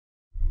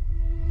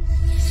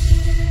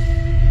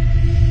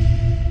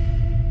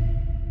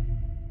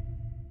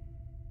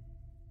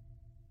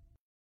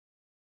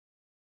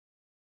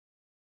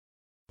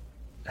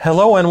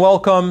Hello and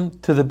welcome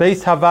to the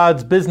Beis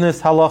Havad's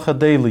Business Halacha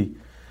Daily.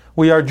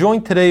 We are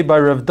joined today by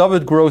Rav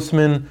David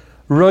Grossman,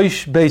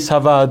 Rosh Beis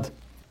Havad.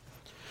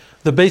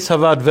 The Beis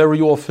Havad very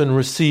often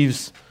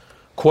receives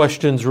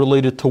questions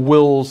related to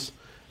wills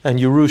and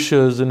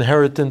Yerushas,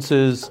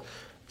 inheritances,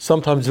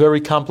 sometimes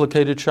very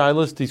complicated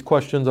shilas. These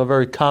questions are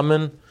very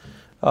common.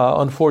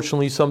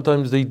 Unfortunately,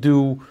 sometimes they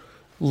do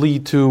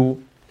lead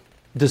to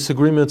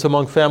disagreements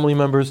among family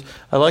members.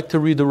 I'd like to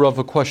read the Rav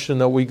a question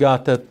that we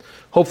got that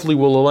hopefully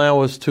will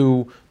allow us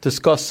to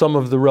discuss some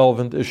of the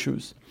relevant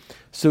issues.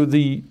 So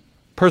the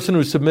person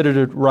who submitted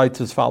it writes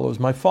as follows: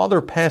 My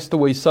father passed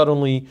away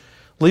suddenly,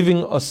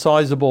 leaving a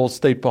sizable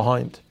estate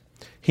behind.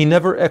 He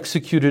never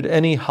executed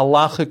any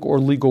halachic or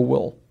legal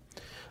will.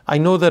 I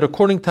know that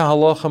according to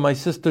halacha, my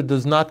sister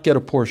does not get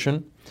a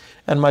portion,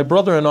 and my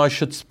brother and I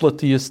should split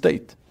the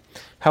estate.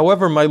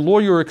 However, my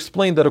lawyer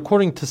explained that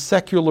according to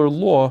secular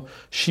law,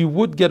 she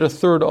would get a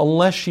third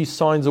unless she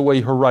signs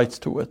away her rights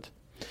to it.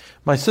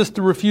 My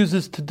sister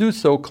refuses to do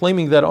so,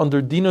 claiming that under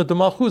Dina de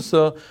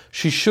Malchusa,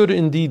 she should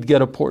indeed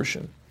get a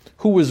portion.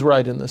 Who is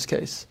right in this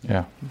case?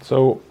 Yeah,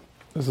 so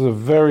this is a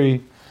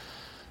very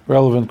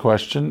relevant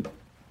question.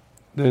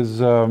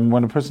 There's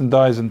when a person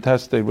dies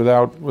intestate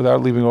without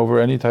leaving over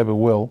any type of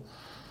will,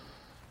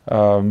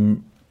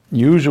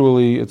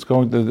 usually it's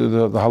going to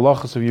the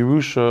halachas of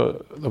Yerusha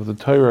of the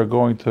Torah are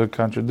going to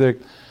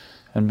contradict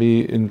and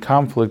be in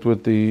conflict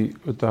with the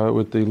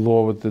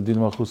law, with the Din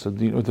Malchusa,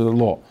 with the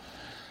law.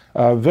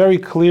 Very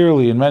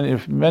clearly, in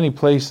many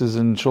places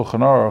in Shulchan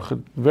Aruch, it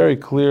very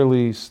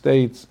clearly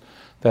states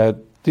that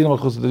Din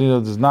Malchusa Dina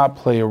does not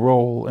play a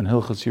role in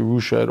Hilchas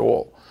Yerusha at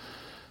all.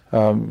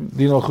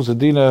 Din Malchusa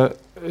Dina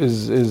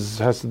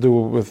has to do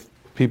with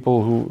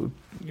people who,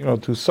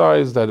 two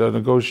sides that are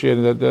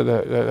negotiating,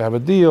 that have a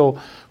deal,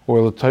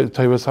 or the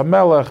Taivas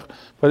HaMelech,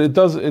 but it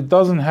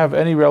doesn't have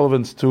any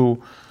relevance to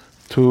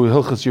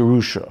Hilchas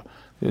Yerusha.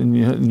 In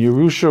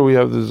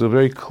Yerusha, there's a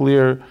very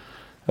clear,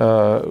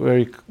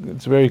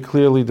 it's very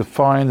clearly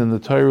defined in the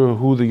Torah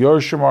who the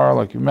Yorshim are.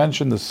 Like you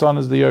mentioned, the son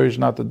is the Yorish,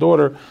 not the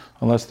daughter.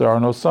 Unless there are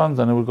no sons,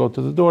 then it would go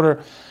to the daughter.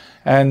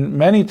 And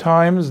many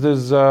times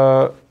it's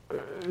a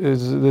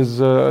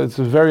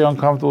very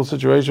uncomfortable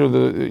situation.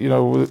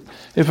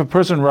 If a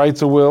person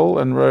writes a will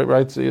and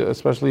writes a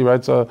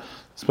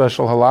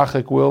special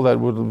halachic will that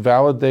would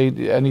validate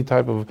any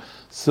type of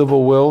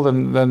civil will,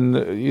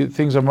 then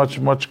things are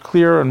much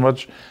clearer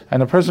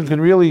and a person can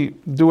really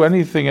do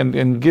anything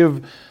and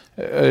give,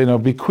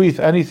 bequeath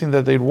anything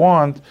that they'd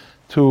want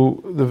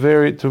to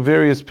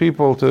various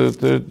people, to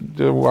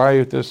their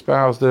wife, their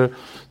spouse, their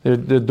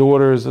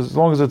daughters, as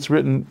long as it's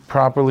written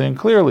properly and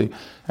clearly,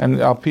 and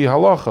al pi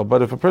halacha.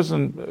 But if a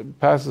person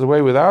passes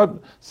away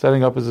without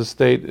setting up his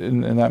estate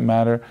in that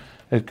matter,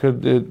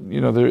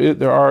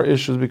 there are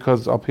issues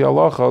because al pi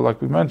halacha, like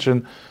we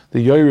mentioned, the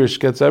Yorish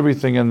gets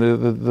everything, and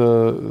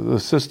the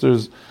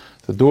sisters,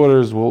 the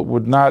daughters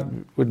would not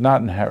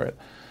inherit.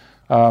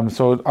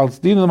 So al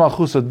dina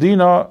malchusa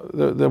dina,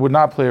 that would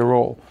not play a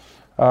role.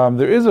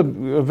 There is a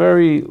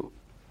very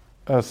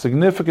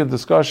significant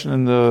discussion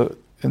in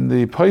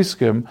the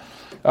Poskim.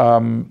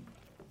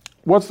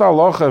 What's the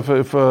halacha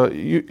if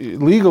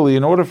legally,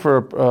 in order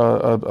for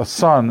a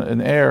son, an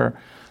heir,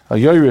 a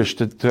Yorish,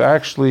 to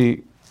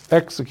actually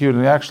execute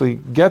and actually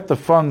get the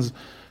funds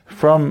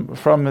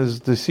from his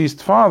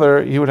deceased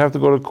father, he would have to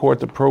go to court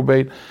to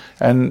probate,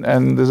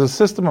 and there's a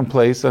system in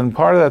place, and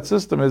part of that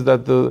system is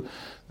that the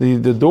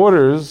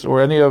daughters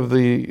or any of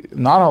the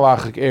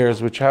non-halachic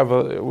heirs, which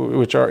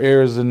are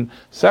heirs in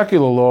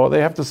secular law,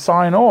 they have to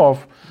sign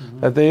off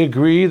that they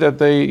agree that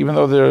they, even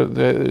though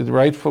they're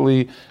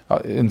rightfully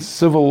in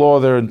civil law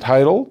they're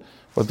entitled,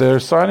 but they're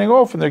signing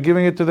off and they're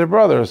giving it to their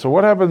brother. So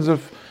what happens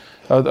if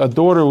a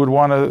daughter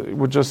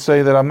would just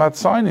say that I'm not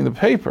signing the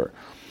paper?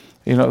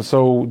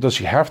 So does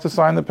she have to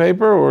sign the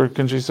paper, or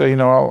can she say,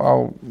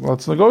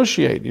 let's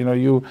negotiate?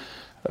 You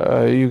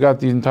got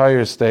the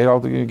entire estate.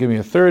 Give me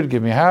a third,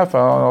 give me half.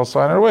 I'll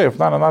sign it away. If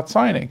not, I'm not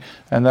signing,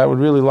 and that would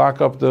really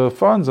lock up the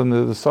funds, and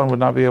the son would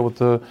not be able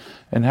to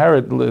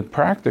inherit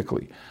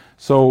practically.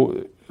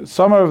 So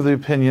some are of the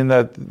opinion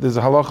that there's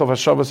a halacha of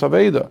Hashavas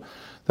Aveda,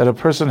 that a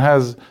person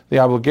has the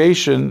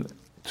obligation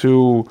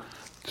to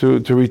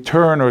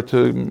return or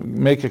to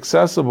make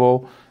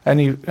accessible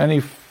any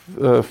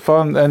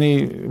fund,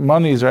 any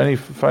monies or any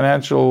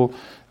financial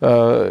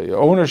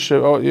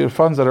ownership,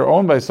 funds that are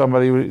owned by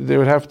somebody. They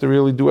would have to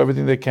really do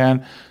everything they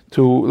can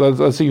to,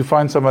 let's say you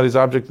find somebody's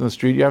object in the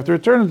street, you have to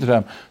return it to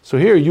them. So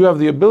here you have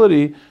the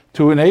ability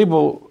to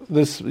enable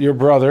your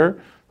brother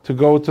to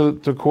go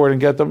to court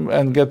and get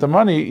the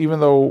money,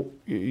 even though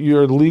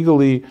you're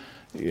legally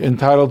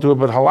entitled to it,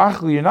 but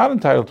halachically you're not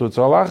entitled to it.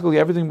 So halachically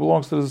everything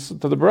belongs to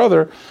the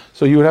brother,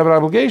 so you would have an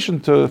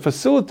obligation to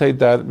facilitate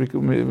that with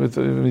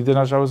Midin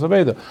Hashavas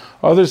Aveda.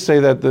 Others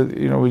say that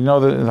we know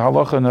that in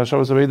halacha and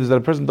Hashavas Aveda is that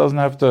a person doesn't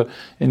have to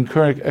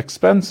incur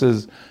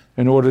expenses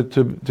in order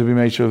to be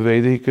Meishav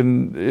Aveda. He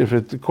can, if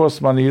it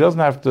costs money, he doesn't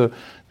have to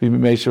be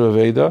Meishav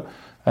Aveda.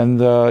 And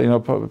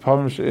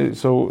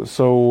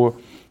so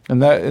in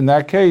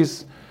that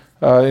case,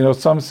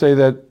 some say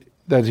that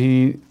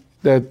the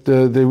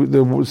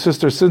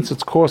sister, since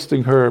it's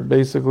costing her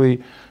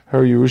basically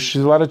her Yerush,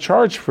 she's allowed to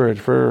charge for it,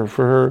 for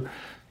her,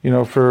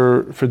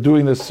 for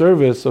doing this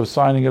service of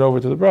signing it over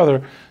to the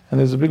brother. And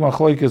there's a big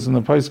machlokes in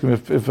the Poskim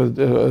if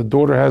a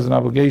daughter has an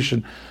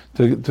obligation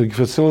to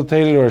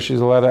facilitate it, or she's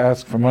allowed to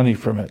ask for money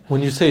from it.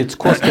 When you say it's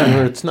costing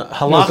her, it's not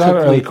halachically. It's not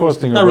really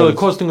costing her. Not really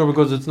costing her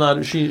because it's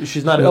not.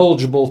 She's not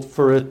eligible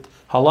for it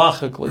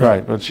halachically.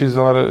 Right, but she's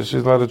allowed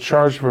to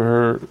charge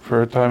for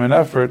her time and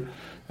effort.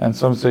 And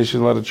some say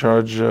she's allowed to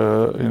charge,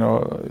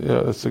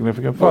 a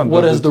significant fund.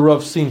 What has the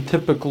Rav seen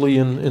typically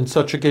in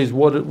such a case?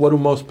 What do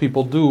most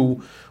people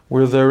do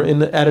where they're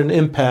at an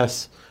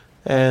impasse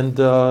and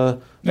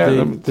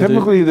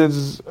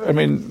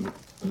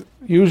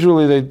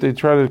usually they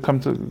try to come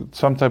to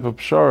some type of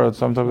pshara,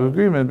 some type of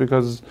agreement,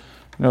 because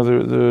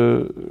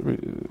the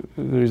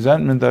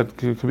resentment that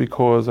could be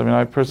caused. I mean,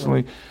 I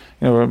personally,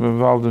 I'm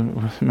involved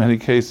in many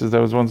cases. I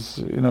was once,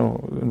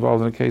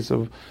 involved in a case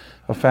of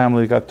a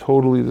family got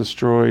totally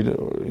destroyed,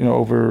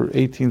 over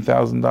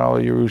 $18,000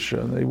 Yerusha,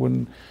 and they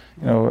wouldn't,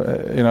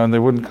 and they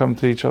wouldn't come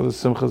to each other's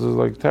simchas. It was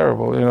like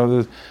terrible.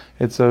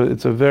 It's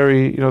a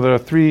very, there are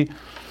three.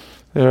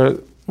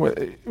 The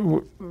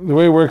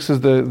way it works is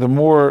the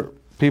more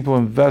people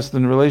invest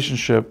in a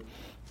relationship,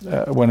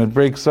 when it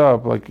breaks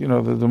up, like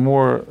the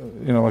more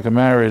like a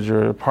marriage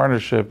or a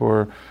partnership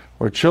or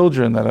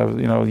children that have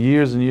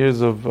years and years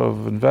of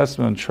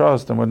investment and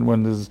trust, and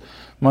when there's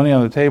money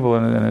on the table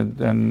and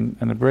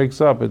it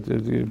breaks up,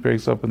 it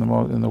breaks up in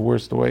the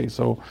worst way.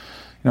 So,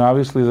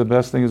 obviously the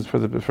best thing is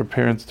for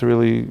parents to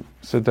really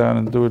sit down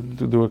and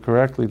do it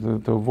correctly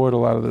to avoid a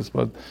lot of this.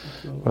 But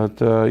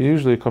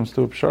usually it comes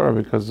to a pshara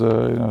because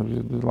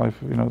life,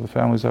 the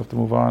families have to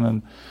move on,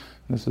 and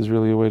this is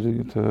really a way to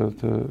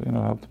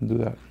help them do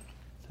that.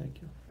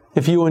 Thank you.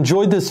 If you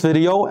enjoyed this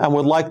video and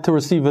would like to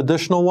receive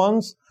additional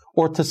ones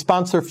or to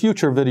sponsor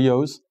future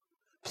videos,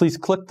 please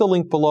click the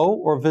link below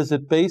or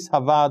visit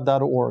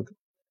basehavad.org.